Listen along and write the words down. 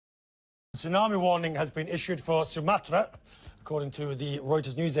Tsunami warning has been issued for Sumatra, according to the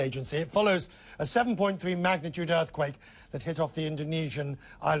Reuters news agency. It follows a 7.3 magnitude earthquake that hit off the Indonesian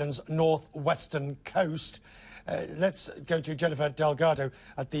island's northwestern coast. Let's go to Jennifer Delgado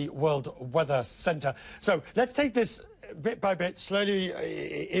at the World Weather Centre. So let's take this bit by bit, slowly,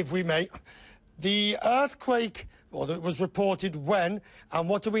 if we may. The earthquake, well, it was reported when, and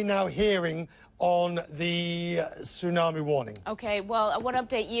what are we now hearing on the tsunami warning? Okay, well, I want to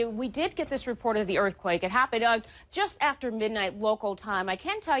update you. We did get this report of the earthquake. It happened just after midnight local time. I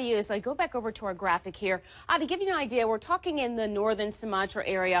can tell you, as I go back over to our graphic here, to give you an idea, we're talking in the northern Sumatra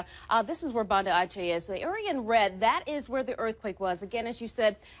area. This is where Banda Aceh is. The area in red, that is where the earthquake was. Again, as you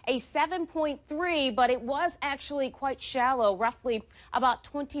said, a 7.3, but it was actually quite shallow, roughly about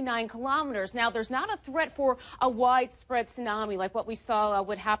 29 kilometers. Now, there's not a threat for a widespread tsunami like what we saw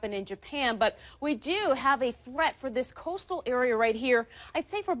would happen in Japan, but we do have a threat for this coastal area right here. I'd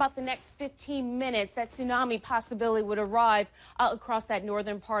say for about the next 15 minutes, that tsunami possibility would arrive across that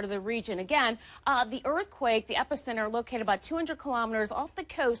northern part of the region. Again, the earthquake, the epicenter, located about 200 kilometers off the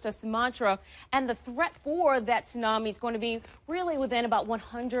coast of Sumatra, and the threat for that tsunami is going to be really within about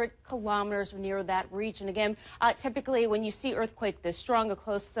 100 kilometers near that region. Again, typically when you see earthquake this strong or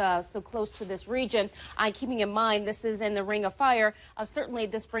close, so close to this region, keeping in mind this is in the Ring of Fire, certainly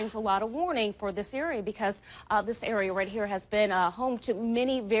this brings a lot of warning for this area, because this area right here has been home to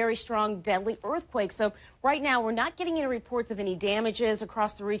many very strong, deadly earthquakes. So right now we're not getting any reports of any damages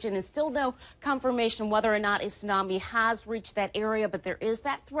across the region, and still no confirmation whether or not a tsunami has reached that area, but there is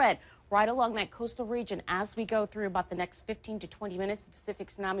that threat right along that coastal region as we go through about the next 15 to 20 minutes. The Pacific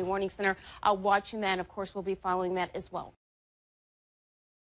Tsunami Warning Center watching that, and of course we'll be following that as well.